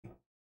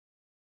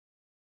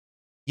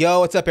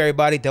Yo, what's up,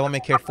 everybody?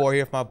 Devilman Care 4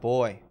 here with my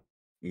boy.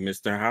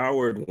 Mr.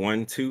 Howard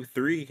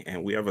 123,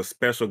 and we have a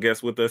special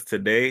guest with us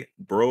today,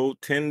 Bro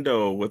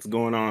Tendo. What's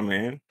going on,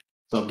 man?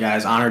 What's up,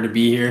 guys? Honored to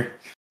be here.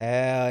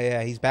 Hell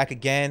yeah, he's back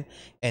again,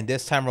 and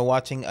this time we're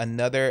watching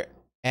another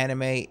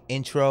anime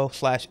intro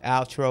slash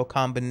outro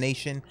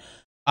combination.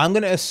 I'm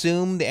gonna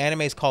assume the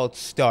anime is called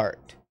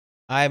Start.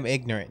 I'm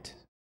ignorant.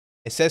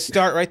 It says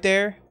Start right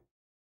there.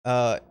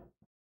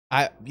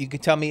 You can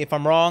tell me if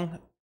I'm wrong.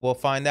 We'll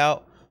find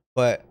out.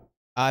 But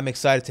I'm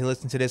excited to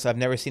listen to this. I've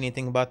never seen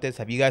anything about this.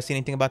 Have you guys seen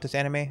anything about this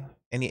anime?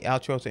 Any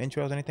outros or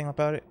intros? Anything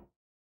about it?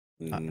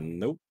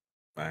 Nope.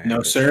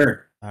 No,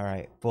 sir. All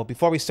right. Well,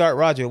 before we start,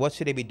 Roger, what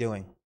should they be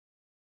doing?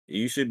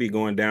 You should be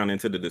going down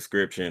into the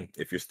description.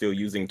 If you're still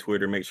using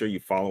Twitter, make sure you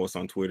follow us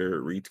on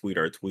Twitter, retweet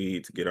our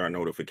tweets, get our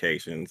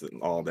notifications,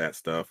 and all that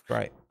stuff.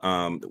 Right.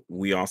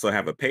 We also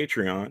have a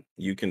Patreon.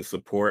 You can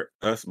support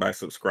us by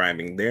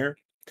subscribing there.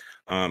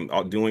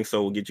 Doing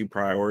so will get you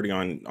priority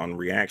on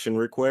reaction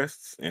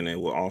requests, and it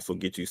will also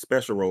get you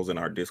special roles in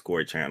our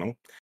Discord channel.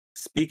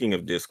 Speaking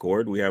of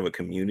Discord, we have a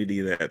community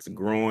that's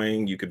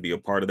growing. You could be a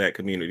part of that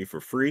community for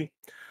free.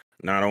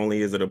 Not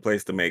only is it a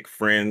place to make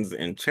friends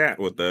and chat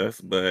with us,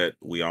 but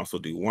we also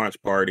do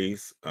watch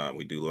parties.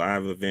 We do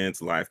live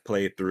events, live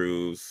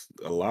playthroughs,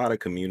 a lot of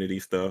community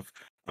stuff.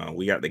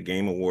 We got the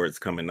Game Awards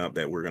coming up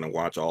that we're going to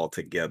watch all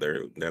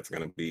together. That's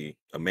going to be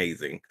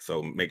amazing.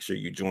 So make sure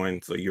you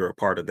join so you're a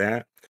part of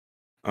that.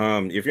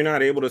 If you're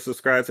not able to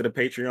subscribe to the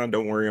Patreon,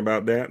 don't worry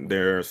about that.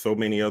 There are so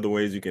many other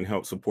ways you can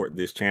help support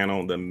this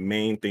channel. The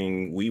main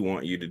thing we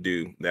want you to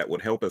do that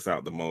would help us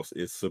out the most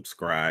is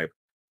subscribe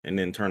and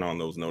then turn on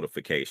those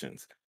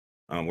notifications.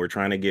 We're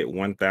trying to get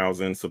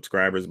 1,000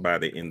 subscribers by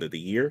the end of the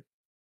year.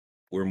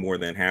 We're more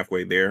than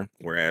halfway there.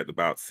 We're at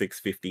about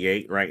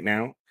 658 right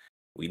now.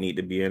 We need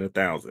to be at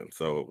 1,000.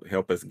 So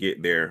help us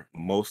get there.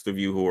 Most of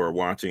you who are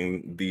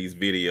watching these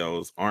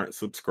videos aren't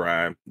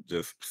subscribed.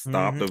 Just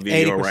stop the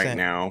video 80%. right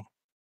now.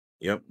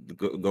 Yep,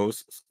 go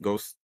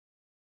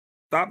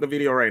stop the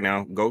video right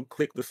now. Go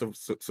click the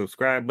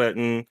subscribe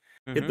button,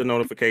 hit the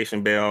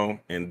notification bell,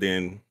 and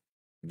then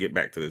get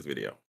back to this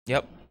video.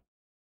 Yep.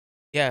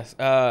 Yes.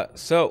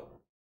 So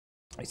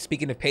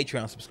speaking of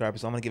Patreon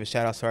subscribers, I'm gonna give a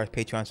shout out to our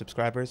Patreon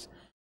subscribers.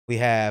 We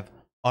have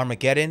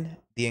Armageddon,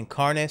 The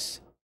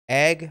Incarnus,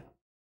 Egg,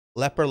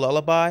 Leper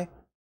Lullaby,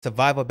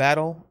 Survival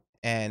Battle,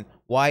 and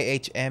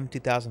YHM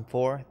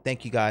 2004.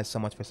 Thank you guys so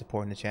much for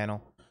supporting the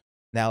channel.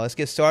 Now let's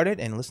get started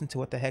and listen to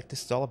what the heck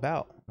this is all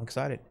about. I'm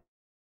excited.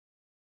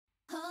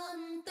 Oh,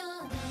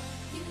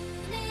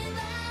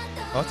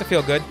 it's a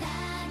feel good.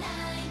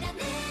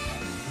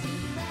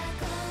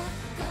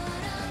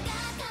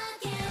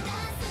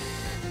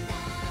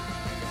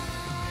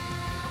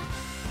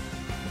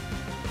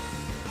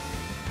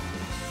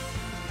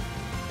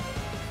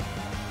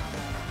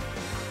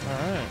 All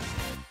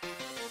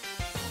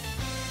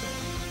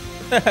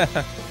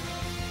right.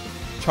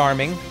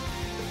 Charming.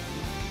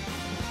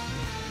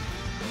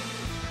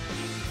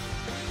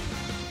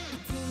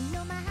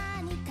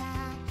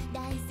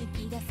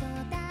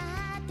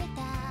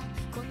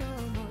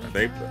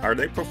 Are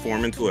they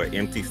performing to an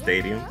empty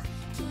stadium?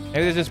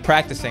 Maybe they're just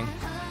practicing.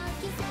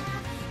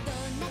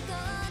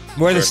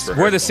 We're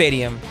the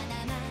stadium.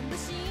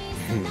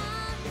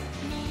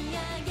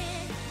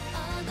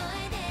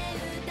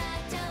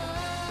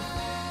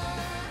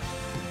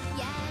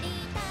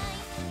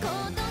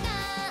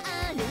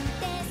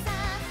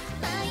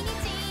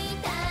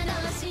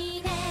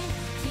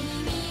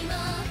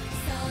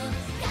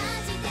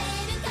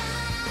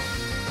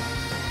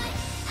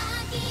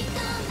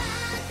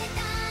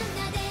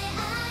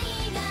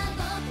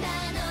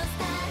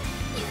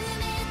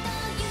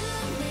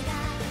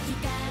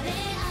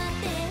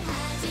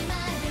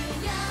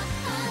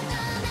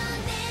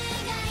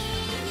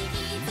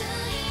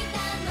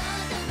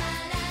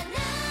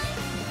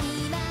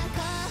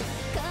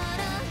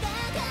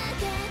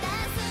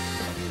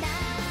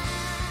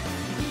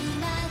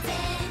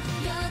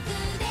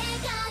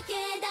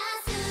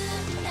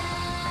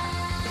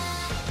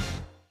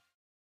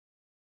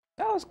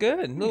 That was good.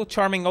 A little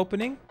charming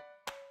opening.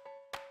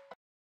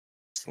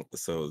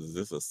 So is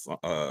this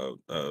a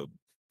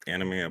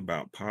anime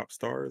about pop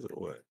stars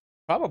or what?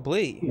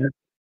 Probably. Yeah.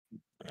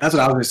 That's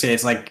what I was gonna say.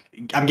 It's like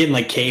I'm getting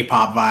like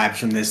K-pop vibes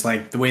from this,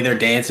 like the way they're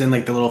dancing,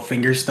 like the little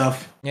finger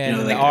stuff. Yeah, you know,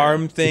 and like the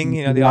arm thing.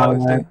 You know, they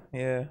always do.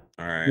 Yeah.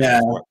 All right. Yeah.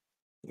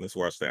 Let's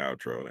watch the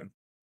outro then.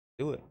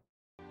 Do it.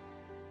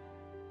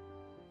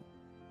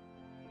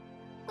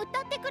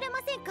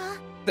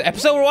 The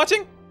episode we're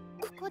watching?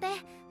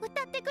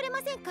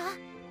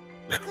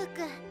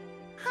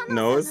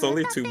 No, it's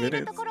only 2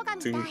 minutes.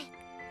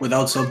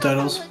 Without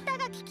subtitles.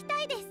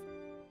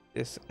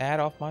 This ad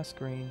off my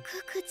screen.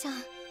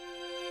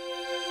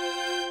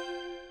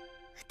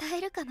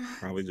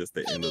 Probably just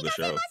the end of the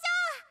show.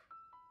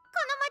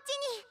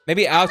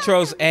 Maybe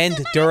outros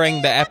end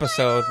during the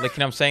episode. Like, you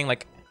know what I'm saying?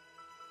 Like,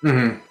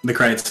 the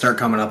credits start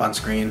coming up on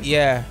screen.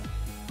 yeah.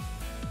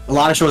 A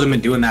lot of shows have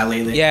been doing that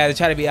lately. Yeah, they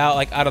try to be out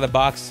of the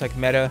box, like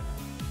meta.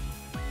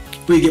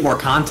 But you get more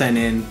content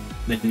in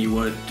than you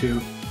would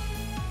too.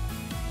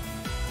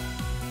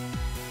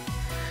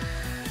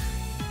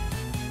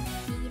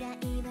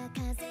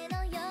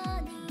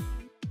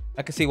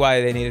 I can see why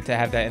they needed to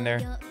have that in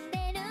there.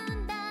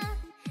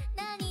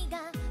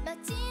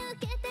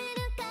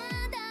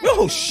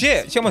 Oh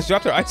shit! She almost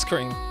dropped her ice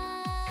cream.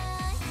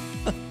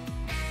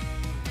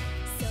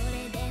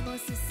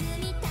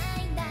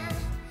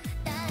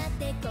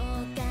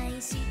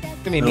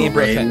 It's gonna be me and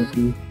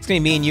Pretendo. It's gonna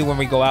be me and you when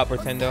we go out,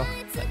 Pretendo.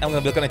 I'm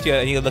gonna be looking at you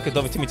and you looking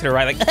over to me to the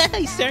right, like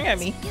he's staring at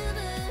me.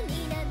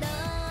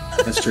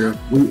 That's true.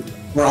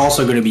 We're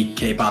also gonna be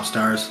K-pop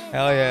stars.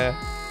 Hell yeah.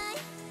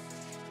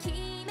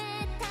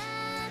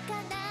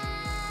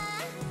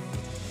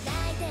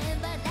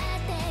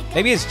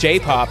 Maybe it's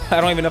J-pop.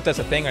 I don't even know if that's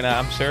a thing or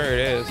not. I'm sure it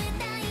is.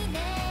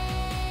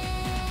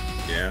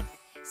 Yeah.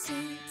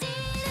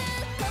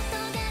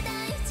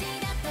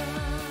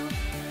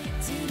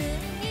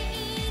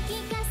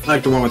 I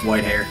like the one with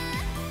white hair.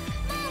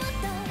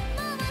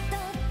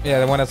 Yeah,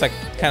 the one that's like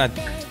kind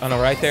of on the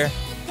right there.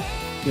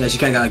 Yeah, she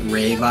kind of got like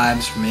Ray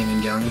vibes from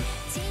Evangelion.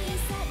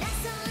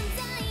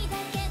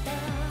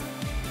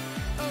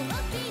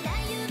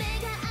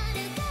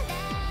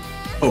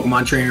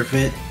 Pokemon trainer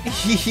fit.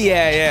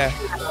 Yeah, yeah.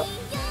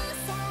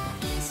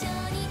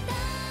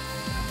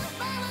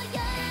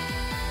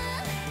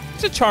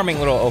 It's a charming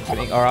little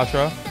opening or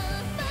outro.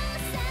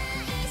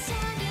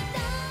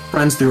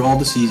 Friends through all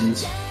the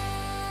seasons.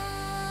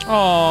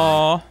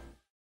 Aww.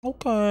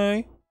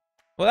 Okay.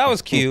 Well, that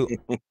was cute.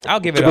 I'll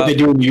give it What up. they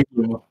do in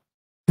usual.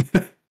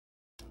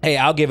 Hey,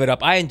 I'll give it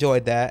up. I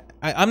enjoyed that.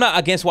 I'm not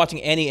against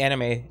watching any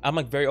anime. I'm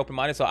like very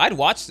open-minded, so I'd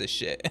watch this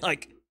shit.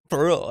 Like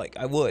for real, like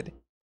I would.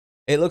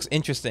 It looks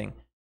interesting.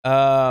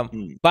 By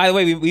the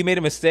way, we made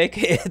a mistake.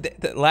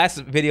 The last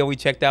video we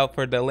checked out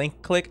for the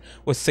link click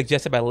was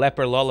suggested by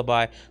Leper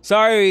Lullaby.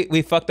 Sorry,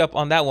 we fucked up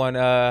on that one,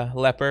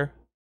 Leper.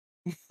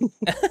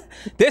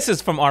 This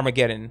is from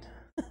Armageddon.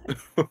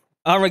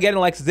 Armageddon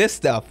likes this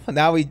stuff.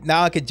 Now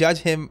I could judge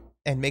him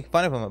and make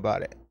fun of him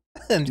about it.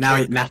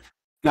 Now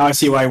I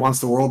see why he wants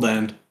the world to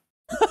end.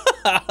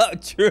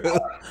 True.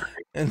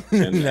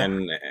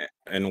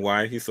 And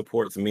why he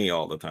supports me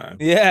all the time.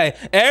 Yeah,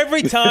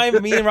 every time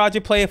me and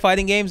Roger play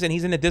fighting games and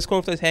he's in the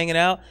Discord with us hanging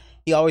out,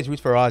 he always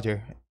roots for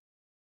Roger,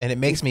 and it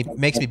makes me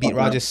beat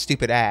Roger's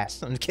stupid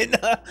ass. I'm kidding.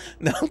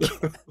 No, I'm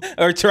kidding.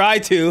 Or try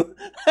to.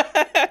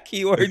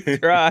 Keyword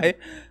try.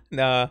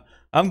 Nah,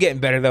 I'm getting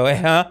better though.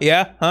 Huh?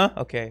 Yeah. Huh?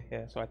 Okay.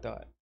 Yeah. So I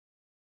thought.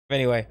 But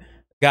anyway,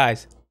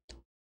 guys.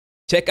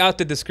 Check out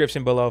the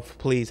description below.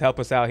 Please help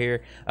us out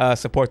here.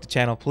 Support the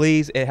channel,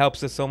 please. It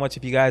helps us so much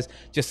if you guys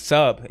just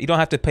sub. You don't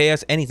have to pay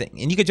us anything.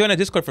 And you can join our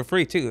Discord for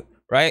free too.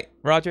 Right,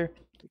 Roger?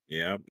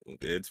 Yeah,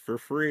 it's for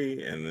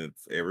free. And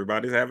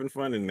everybody's having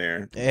fun in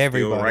there.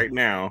 Everybody. Still right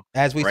now.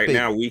 As we right speak.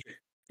 now,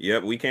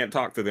 we can't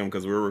talk to them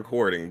because we're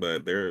recording,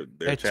 but they're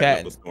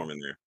chatting up a storm in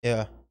there.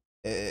 Yeah.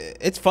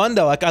 It's fun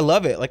though. Like I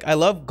love it. Like I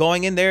love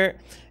going in there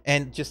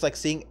and just like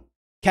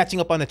catching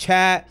up on the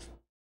chat,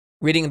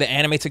 reading the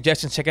anime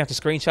suggestions, checking out the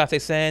screenshots they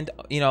send,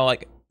 you know,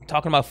 like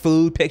talking about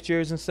food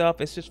pictures and stuff.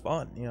 It's just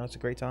fun. You know, it's a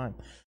great time.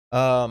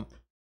 But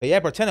yeah,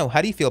 Pretendo,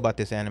 how do you feel about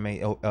this anime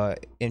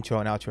intro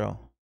and outro?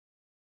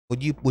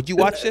 Would you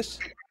watch this?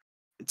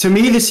 To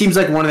me, this seems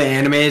like one of the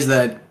animes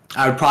that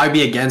I would probably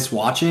be against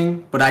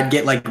watching, but I'd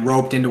get like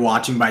roped into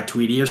watching by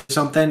Tweety or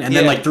something. And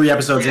then like 3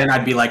 episodes in,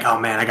 I'd be like, oh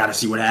man, I got to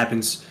see what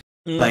happens.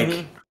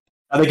 Like,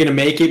 are they gonna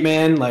make it,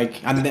 man?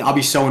 Like, I'll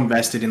be so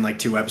invested in like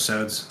 2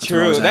 episodes.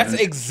 True, that's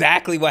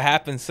exactly what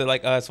happens to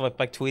like us,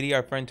 like Tweety,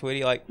 our friend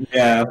Tweety. Like,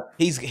 yeah,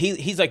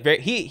 he's like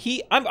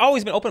very I've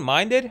always been open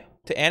minded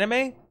to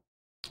anime,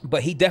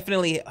 but he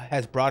definitely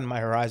has broadened my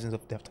horizons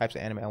of the types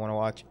of anime I want to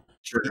watch.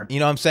 Sure, you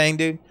know what I'm saying,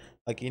 dude?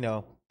 Like, you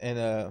know,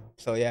 and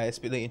so yeah, it's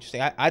really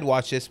interesting. I'd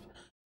watch this.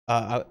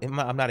 I'm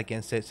not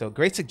against it. So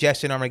great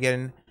suggestion,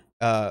 Armageddon.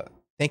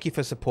 Thank you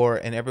for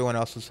support and everyone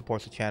else who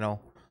supports the channel.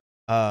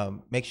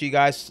 Make sure you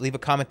guys leave a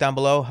comment down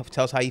below.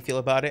 Tell us how you feel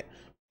about it,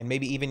 and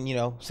maybe even, you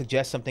know,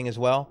 suggest something as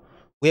well.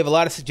 We have a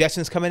lot of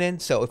suggestions coming in,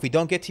 so if we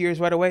don't get to yours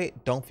right away,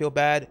 don't feel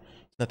bad.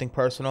 It's nothing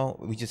personal.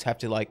 We just have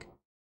to like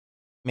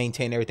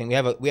maintain everything. We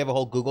have a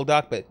whole Google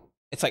Doc, but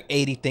it's like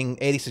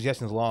 80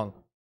 suggestions long,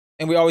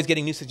 and we're always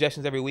getting new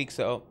suggestions every week.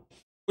 So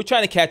we're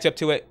trying to catch up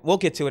to it. We'll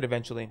get to it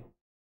eventually.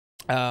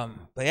 But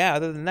yeah,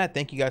 other than that,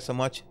 thank you guys so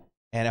much,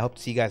 and I hope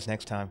to see you guys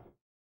next time.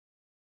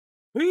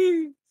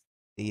 Whee!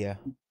 See ya.